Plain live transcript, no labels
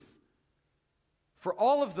for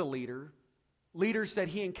all of the leaders that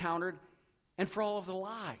he encountered, and for all of the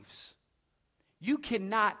lives. You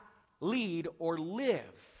cannot lead or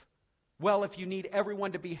live well if you need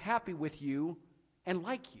everyone to be happy with you and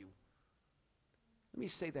like you. Let me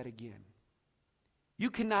say that again. You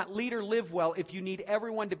cannot lead or live well if you need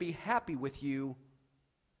everyone to be happy with you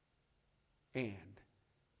and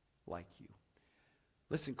like you.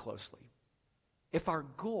 Listen closely. If our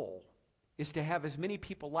goal is to have as many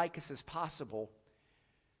people like us as possible,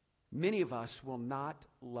 many of us will not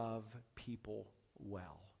love people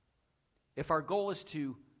well. If our goal is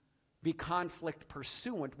to be conflict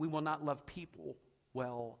pursuant, we will not love people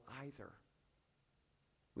well either.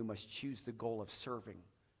 We must choose the goal of serving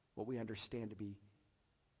what we understand to be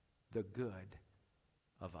the good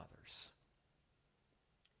of others.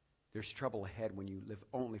 There's trouble ahead when you live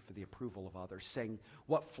only for the approval of others, saying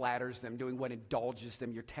what flatters them, doing what indulges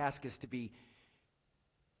them. Your task is to be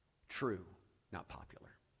true, not popular.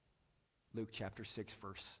 Luke chapter 6,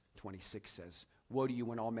 verse 26 says, "Woe to you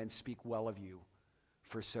when all men speak well of you,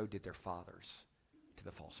 for so did their fathers to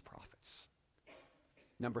the false prophets."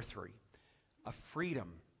 Number 3, a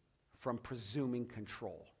freedom from presuming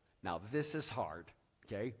control. Now, this is hard,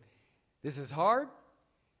 okay? This is hard,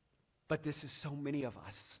 but this is so many of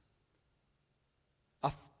us.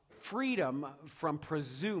 A freedom from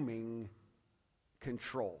presuming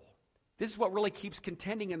control. This is what really keeps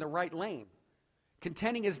contending in the right lane.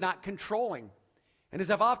 Contending is not controlling. And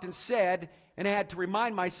as I've often said, and I had to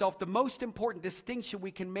remind myself, the most important distinction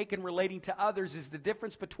we can make in relating to others is the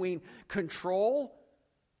difference between control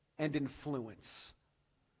and influence.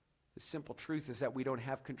 The simple truth is that we don't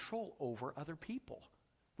have control over other people.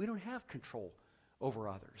 We don't have control over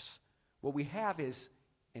others. What we have is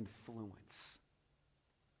influence.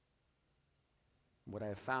 What I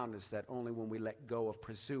have found is that only when we let go of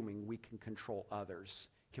presuming we can control others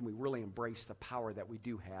can we really embrace the power that we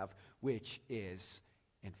do have, which is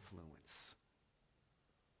influence.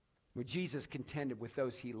 When Jesus contended with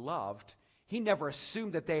those he loved, he never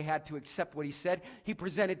assumed that they had to accept what he said. He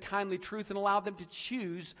presented timely truth and allowed them to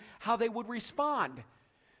choose how they would respond.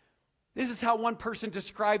 This is how one person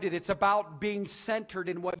described it. It's about being centered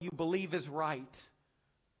in what you believe is right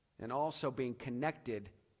and also being connected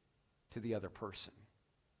to the other person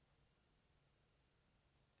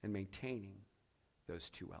and maintaining those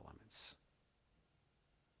two elements.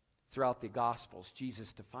 Throughout the Gospels,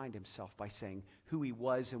 Jesus defined himself by saying who he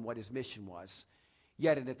was and what his mission was.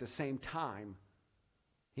 Yet, and at the same time,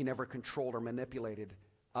 he never controlled or manipulated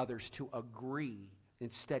others to agree.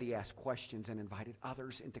 Instead, he asked questions and invited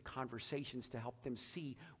others into conversations to help them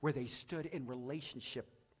see where they stood in relationship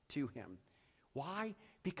to him. Why?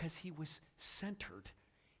 Because he was centered.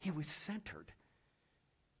 He was centered.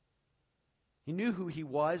 He knew who he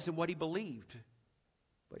was and what he believed,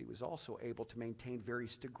 but he was also able to maintain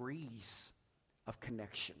various degrees of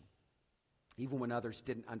connection, even when others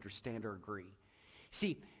didn't understand or agree.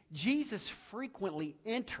 See, Jesus frequently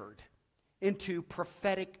entered into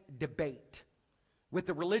prophetic debate with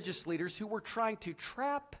the religious leaders who were trying to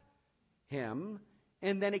trap him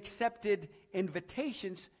and then accepted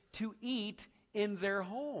invitations to eat in their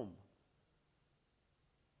home.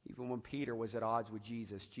 Even when Peter was at odds with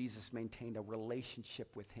Jesus, Jesus maintained a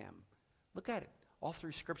relationship with him. Look at it all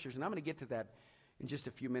through Scriptures, and I'm going to get to that in just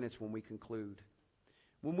a few minutes when we conclude.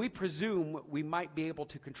 When we presume we might be able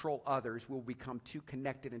to control others, we'll become too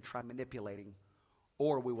connected and try manipulating,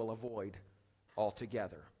 or we will avoid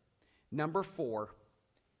altogether. Number 4,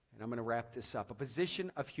 and I'm going to wrap this up, a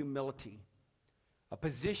position of humility. A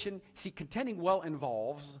position, see, contending well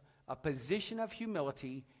involves a position of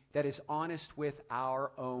humility that is honest with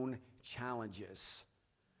our own challenges.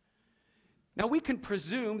 Now, we can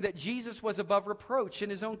presume that Jesus was above reproach in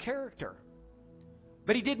his own character.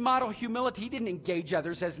 But he did model humility. He didn't engage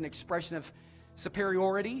others as an expression of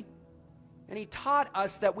superiority. And he taught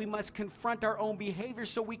us that we must confront our own behavior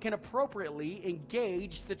so we can appropriately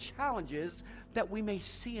engage the challenges that we may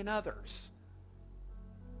see in others.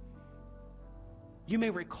 You may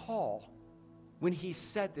recall when he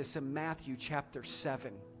said this in Matthew chapter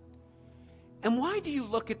 7. And why do you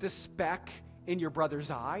look at the speck in your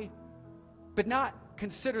brother's eye, but not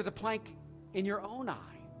consider the plank in your own eye?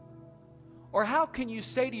 Or how can you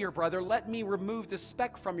say to your brother, let me remove the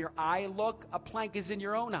speck from your eye, and look, a plank is in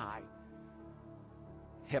your own eye?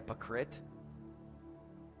 Hypocrite.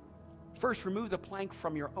 First, remove the plank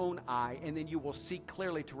from your own eye, and then you will see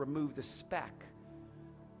clearly to remove the speck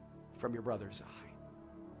from your brother's eye.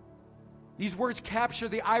 These words capture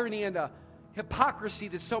the irony and the hypocrisy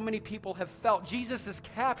that so many people have felt. Jesus is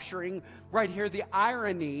capturing right here the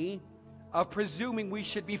irony of presuming we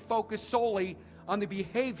should be focused solely on the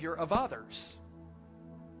behavior of others.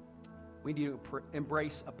 We need to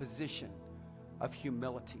embrace a position of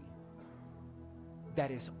humility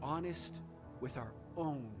that is honest with our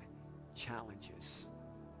own challenges.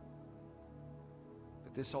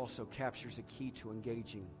 But this also captures a key to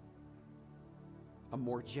engaging a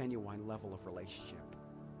more genuine level of relationship.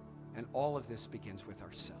 And all of this begins with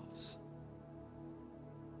ourselves.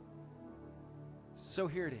 So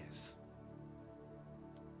here it is.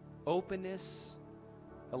 Openness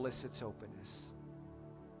elicits openness.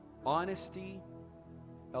 Honesty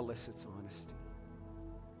elicits honesty.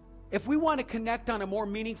 If we want to connect on a more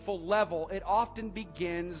meaningful level, it often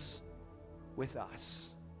begins with us.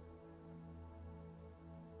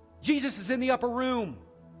 Jesus is in the upper room.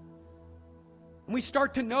 And we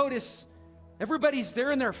start to notice everybody's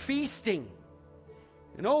there and they're feasting.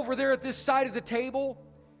 And over there at this side of the table,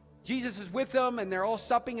 Jesus is with them and they're all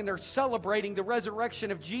supping and they're celebrating the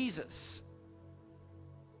resurrection of Jesus.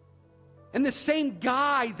 And the same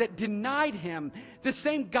guy that denied him, the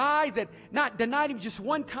same guy that not denied him just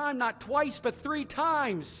one time, not twice, but 3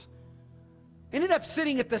 times, ended up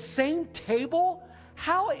sitting at the same table?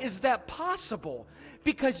 How is that possible?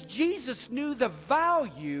 Because Jesus knew the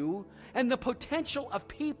value and the potential of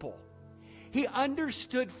people. He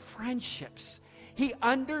understood friendships. He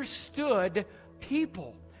understood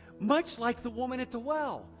people, much like the woman at the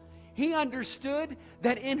well. He understood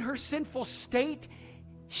that in her sinful state,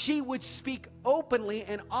 she would speak openly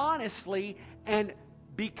and honestly, and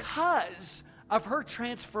because of her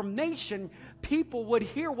transformation, people would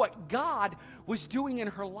hear what God was doing in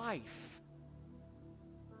her life.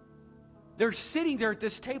 They're sitting there at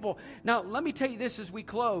this table. Now, let me tell you this as we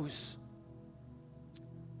close.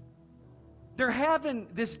 They're having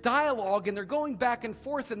this dialogue, and they're going back and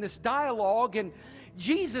forth in this dialogue, and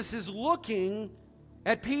Jesus is looking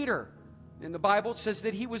at Peter. In the Bible, it says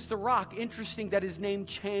that he was the rock. Interesting that his name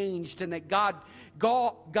changed and that God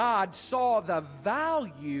saw the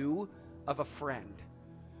value of a friend.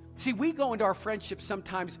 See, we go into our friendship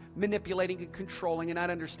sometimes manipulating and controlling and not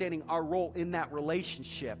understanding our role in that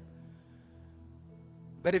relationship.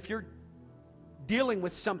 But if you're dealing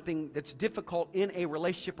with something that's difficult in a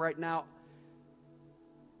relationship right now,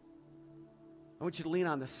 I want you to lean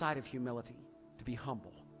on the side of humility, to be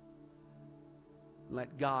humble.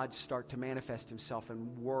 Let God start to manifest himself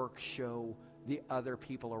and show the other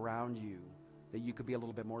people around you that you could be a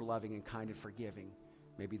little bit more loving and kind and forgiving.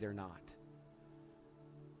 Maybe they're not.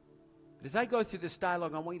 But as I go through this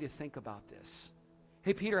dialogue, I want you to think about this.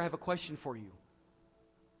 Hey, Peter, I have a question for you.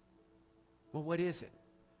 Well, what is it?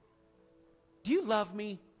 Do you love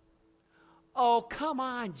me? Oh, come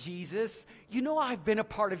on, Jesus. You know I've been a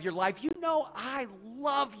part of your life. You know I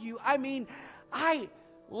love you. I mean, I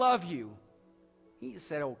love you. He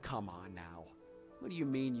said, oh, come on now. What do you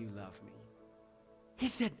mean you love me? He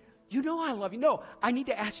said, you know I love you. No, I need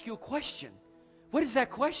to ask you a question. What is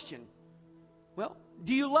that question? Well,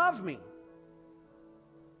 do you love me?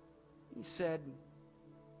 He said,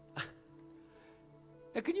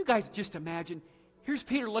 now can you guys just imagine? Here's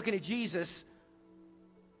Peter looking at Jesus,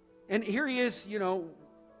 and here he is,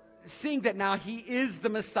 seeing that now he is the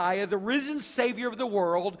Messiah, the risen Savior of the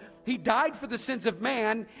world. He died for the sins of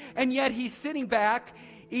man, and yet he's sitting back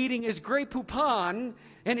eating his Grey Poupon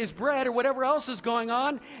and his bread or whatever else is going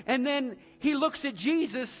on, and then he looks at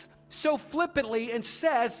Jesus so flippantly and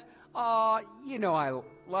says, I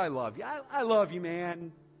love you. I love you,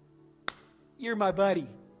 man. You're my buddy.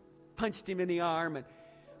 Punched him in the arm. And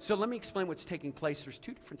so let me explain what's taking place. There's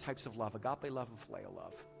 2 different types of love, agape love and phileo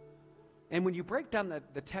love. And when you break down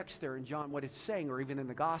the text there in John, what it's saying, or even in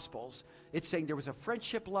the Gospels, it's saying there was a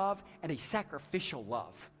friendship love and a sacrificial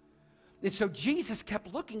love. And so Jesus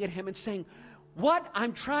kept looking at him and saying, what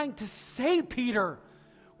I'm trying to say, Peter,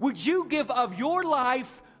 would you give of your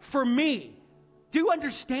life for me? Do you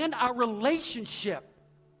understand our relationship?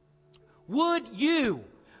 Would you,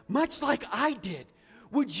 much like I did,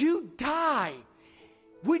 would you die?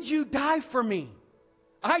 Would you die for me?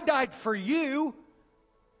 I died for you.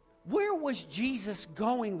 Where was Jesus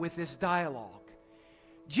going with this dialogue?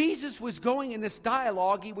 Jesus was going in this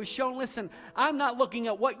dialogue. He was showing, listen, I'm not looking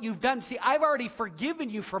at what you've done. See, I've already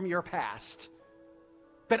forgiven you from your past.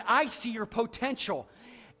 But I see your potential.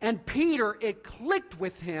 And Peter, it clicked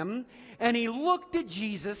with him, and he looked at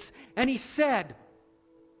Jesus, and he said,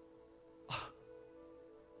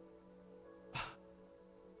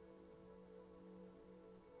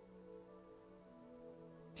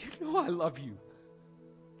 you know I love you.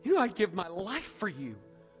 You know I'd give my life for you.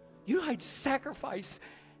 You know I'd sacrifice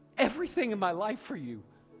everything in my life for you.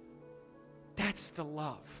 That's the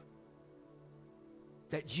love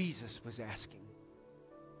that Jesus was asking.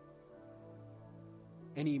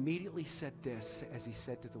 And he immediately said this, as he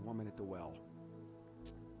said to the woman at the well,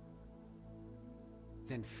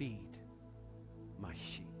 then feed my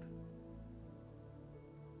sheep.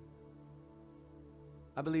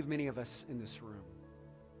 I believe many of us in this room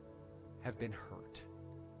have been hurt.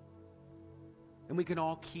 And we can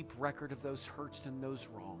all keep record of those hurts and those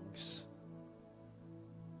wrongs.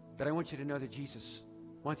 But I want you to know that Jesus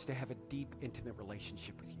wants to have a deep, intimate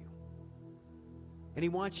relationship with you. And he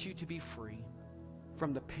wants you to be free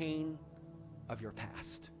from the pain of your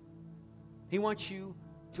past. He wants you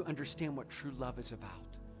to understand what true love is about.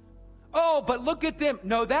 Oh, but look at them.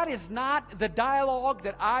 No, that is not the dialogue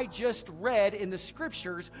that I just read in the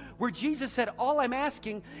scriptures where Jesus said, all I'm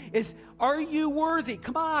asking is, are you worthy?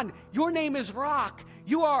 Come on. Your name is Rock.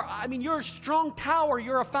 You're a strong tower.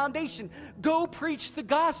 You're a foundation. Go preach the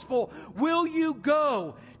gospel. Will you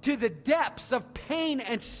go to the depths of pain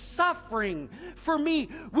and suffering for me?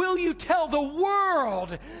 Will you tell the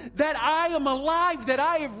world that I am alive, that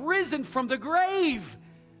I have risen from the grave?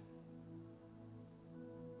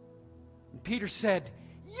 Peter said,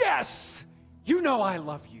 yes, you know I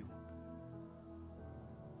love you.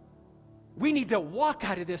 We need to walk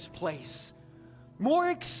out of this place more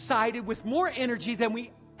excited, with more energy than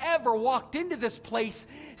we ever walked into this place,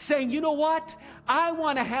 saying, you know what? I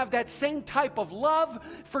want to have that same type of love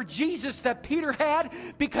for Jesus that Peter had,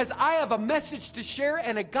 because I have a message to share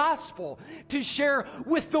and a gospel to share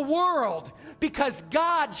with the world, because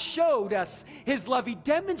God showed us his love. He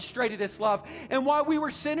demonstrated his love. And while we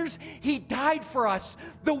were sinners, he died for us.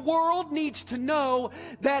 The world needs to know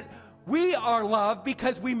that we are loved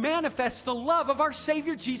because we manifest the love of our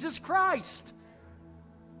Savior Jesus Christ.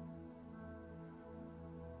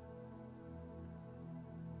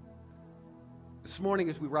 This morning,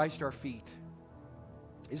 as we rise to our feet,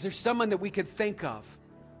 is there someone that we could think of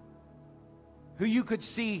who you could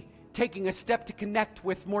see taking a step to connect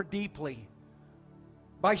with more deeply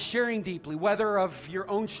by sharing deeply, whether of your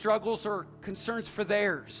own struggles or concerns for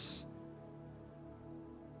theirs?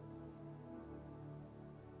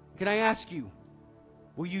 Can I ask you,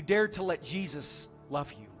 will you dare to let Jesus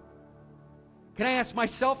love you? Can I ask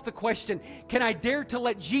myself the question, can I dare to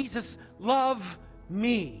let Jesus love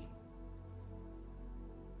me?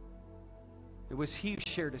 It was he who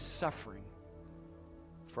shared his suffering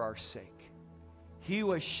for our sake. He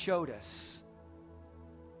who has showed us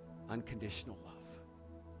unconditional love.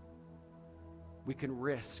 We can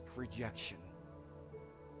risk rejection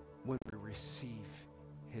when we receive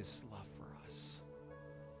his love for us.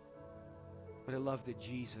 But I love that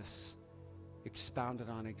Jesus expounded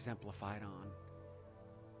on, exemplified on.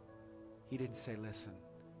 He didn't say, listen,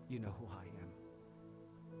 you know who I am.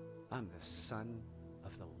 I'm the Son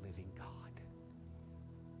of the living God.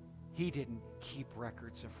 He didn't keep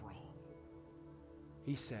records of wrong.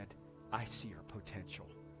 He said, I see your potential.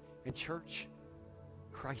 And church,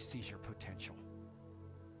 Christ sees your potential.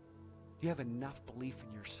 Do you have enough belief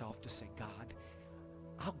in yourself to say, God,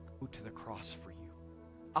 I'll go to the cross for you.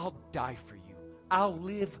 I'll die for you. I'll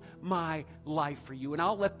live my life for you. And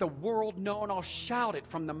I'll let the world know, and I'll shout it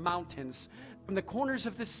from the mountains, from the corners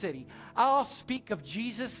of the city. I'll speak of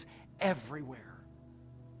Jesus everywhere.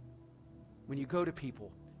 When you go to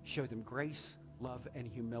people, show them grace, love, and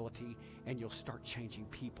humility, and you'll start changing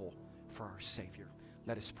people for our Savior.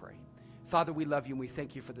 Let us pray. Father, we love you and we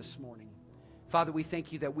thank you for this morning. Father, we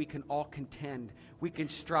thank you that we can all contend, we can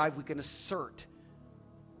strive, we can assert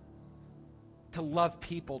to love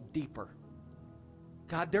people deeper.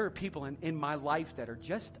 God, there are people in my life that are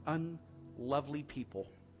just unlovely people.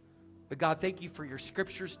 But God, thank you for your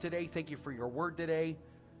scriptures today. Thank you for your word today.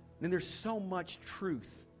 And there's so much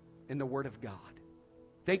truth in the word of God.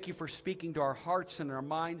 Thank you for speaking to our hearts and our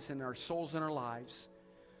minds and our souls and our lives.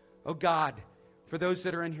 Oh God, for those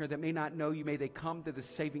that are in here that may not know you, may they come to the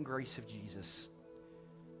saving grace of Jesus.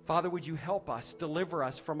 Father, would you help us, deliver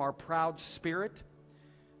us from our proud spirit,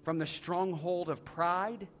 from the stronghold of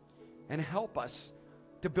pride, and help us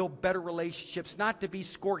to build better relationships, not to be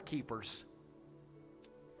scorekeepers,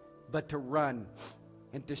 but to run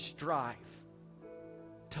and to strive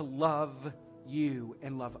to love you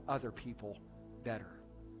and love other people better.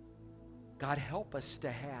 God, help us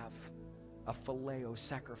to have a phileo,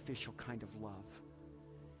 sacrificial kind of love.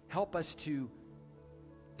 Help us to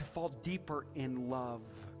fall deeper in love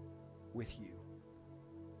with you.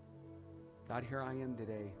 God, here I am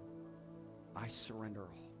today. I surrender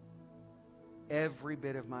all. Every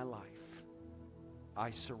bit of my life, I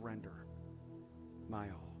surrender my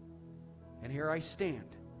all. And here I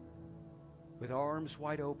stand with arms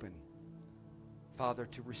wide open, Father,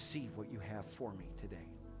 to receive what you have for me today.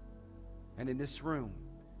 And in this room,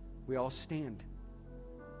 we all stand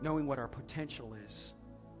knowing what our potential is,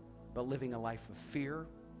 but living a life of fear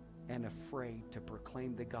and afraid to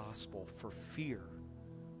proclaim the gospel for fear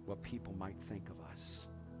what people might think of us.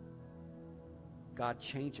 God,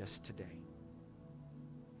 change us today.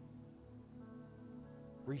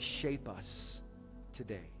 Reshape us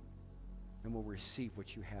today, and we'll receive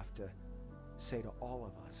what you have to say to all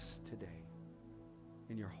of us today.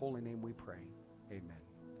 In your holy name we pray. Amen.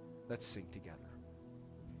 Let's sing together.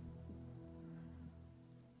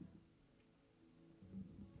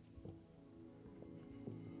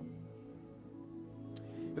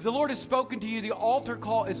 If the Lord has spoken to you, the altar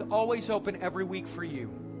call is always open every week for you.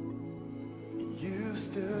 You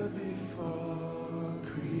stood before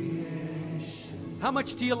creation. How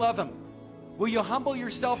much do you love Him? Will you humble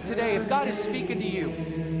yourself today? If God is speaking to you,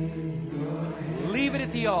 leave it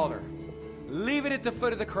at the altar. Leave it at the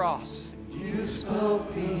foot of the cross. You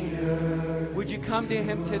spoke the earth. Would you come to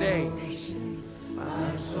Him today? My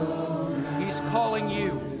soul He's calling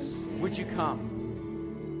you. Would you come?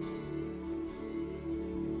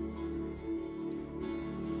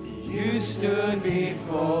 You stood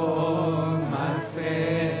before my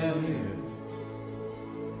failure.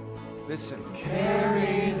 Listen.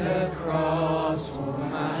 Carry the cross for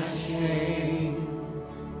my shame.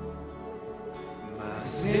 My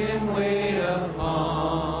sin weighed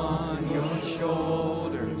upon your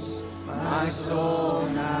shoulders. My soul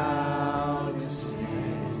now to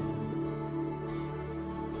stand.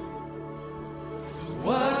 So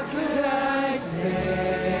what could I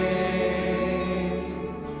say?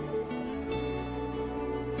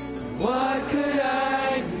 What could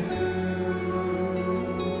I do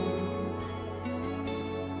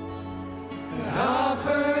to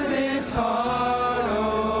offer this heart,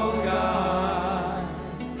 oh God?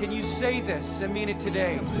 Can you say this and mean it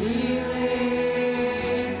today? Please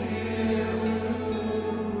you.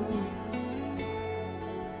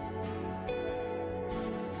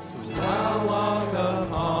 So I'll walk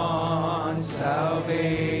upon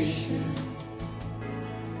salvation.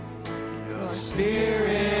 Your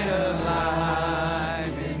Spirit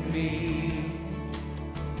alive in me.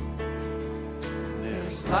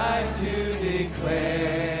 There's life to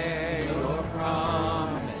declare your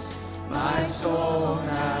promise. My soul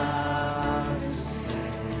now is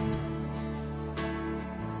stand.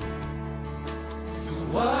 So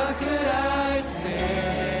what could I say?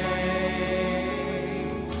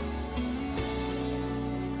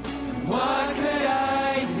 And what could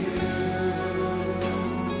I do?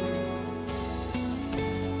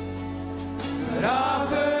 But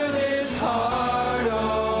offer this heart,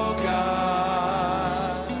 oh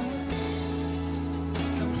God,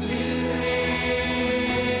 completely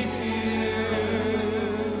to you.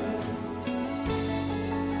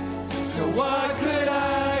 So what could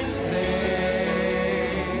I say?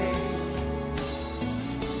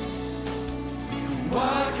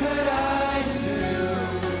 What could I do?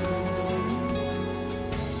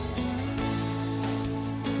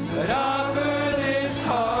 But offer this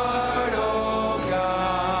heart, oh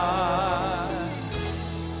God,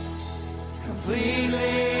 completely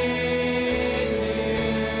to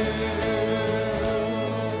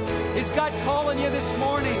you. Is God calling you this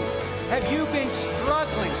morning? Have you been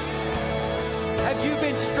struggling? Have you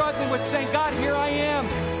been struggling with saying, God, here I am.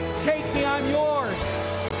 Take me, I'm yours.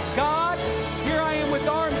 God, here I am with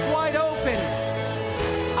arms wide open.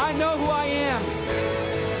 I know who I am.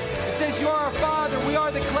 It says you are our Father, we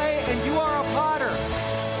are the clay, and you are a potter.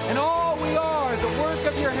 And all we are, the work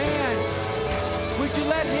of your hands. Would you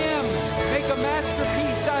let Him make a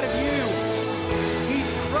masterpiece out of you? He's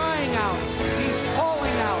crying out. He's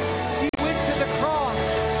calling out. He went to the cross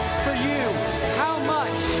for you. How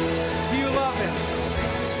much do you love Him?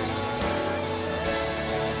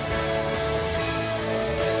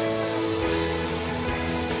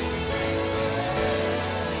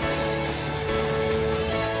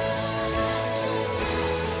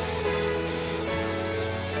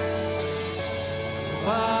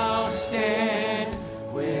 I'll stand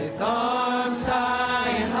with arms high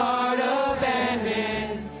and heart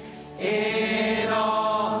abandoned in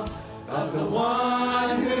awe of the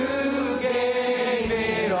one who gave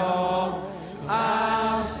it all.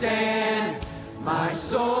 I'll stand, my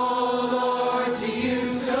soul, Lord, to you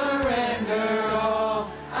surrender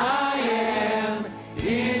all. I am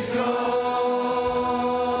is yours.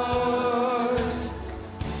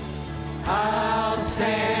 I'll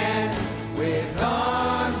stand with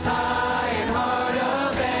arms high and heart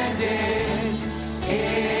abandoned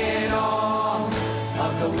in awe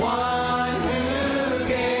of the one who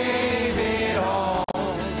gave it all.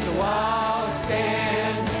 So I'll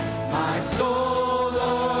stand, my soul,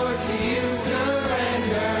 Lord, to you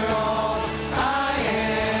surrender all. I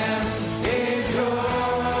am is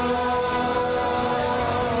yours.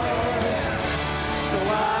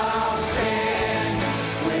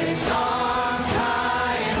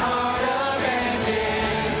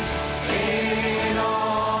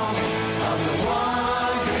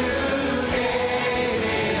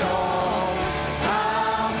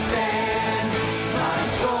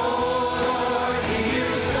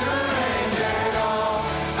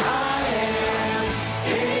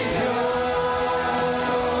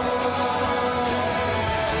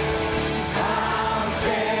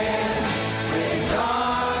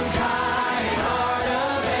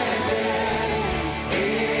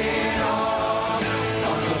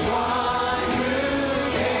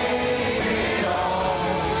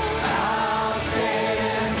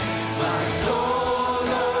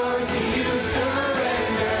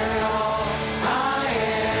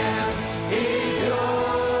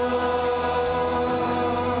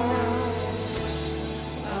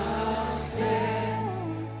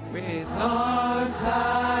 with arms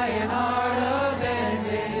high and heart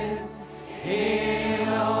abandoned, in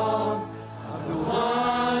awe of the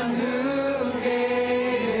one who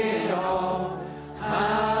gave it all.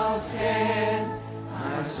 I'll stand,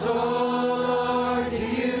 my soul, Lord, to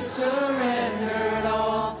you surrendered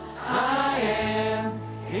all. I am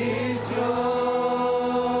is yours.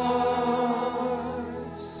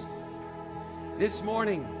 This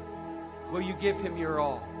morning, will you give him your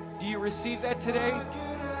all? Do you receive that today?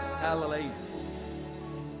 Hallelujah.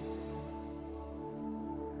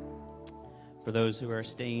 For those who are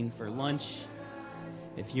staying for lunch,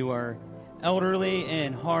 if you are elderly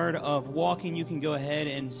and hard of walking, you can go ahead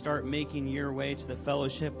and start making your way to the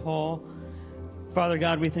fellowship hall. Father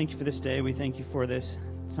God, we thank you for this day. We thank you for this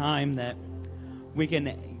time that we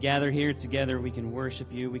can gather here together. We can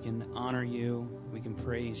worship you. We can honor you. We can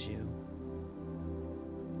praise you.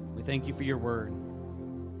 We thank you for your word.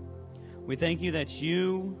 We thank you that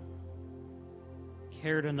you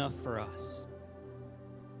cared enough for us,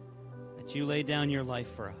 that you laid down your life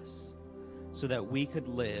for us so that we could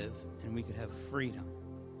live and we could have freedom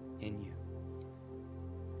in you.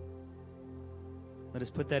 Let us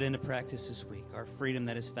put that into practice this week, our freedom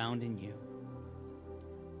that is found in you.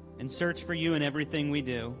 And search for you in everything we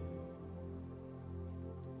do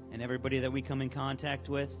and everybody that we come in contact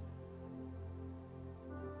with.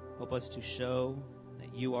 Help us to show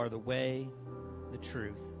that you are the way, the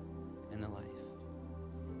truth, and the life.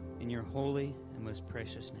 In your holy and most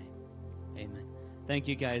precious name, amen. Thank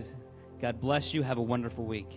you, guys. God bless you. Have a wonderful week.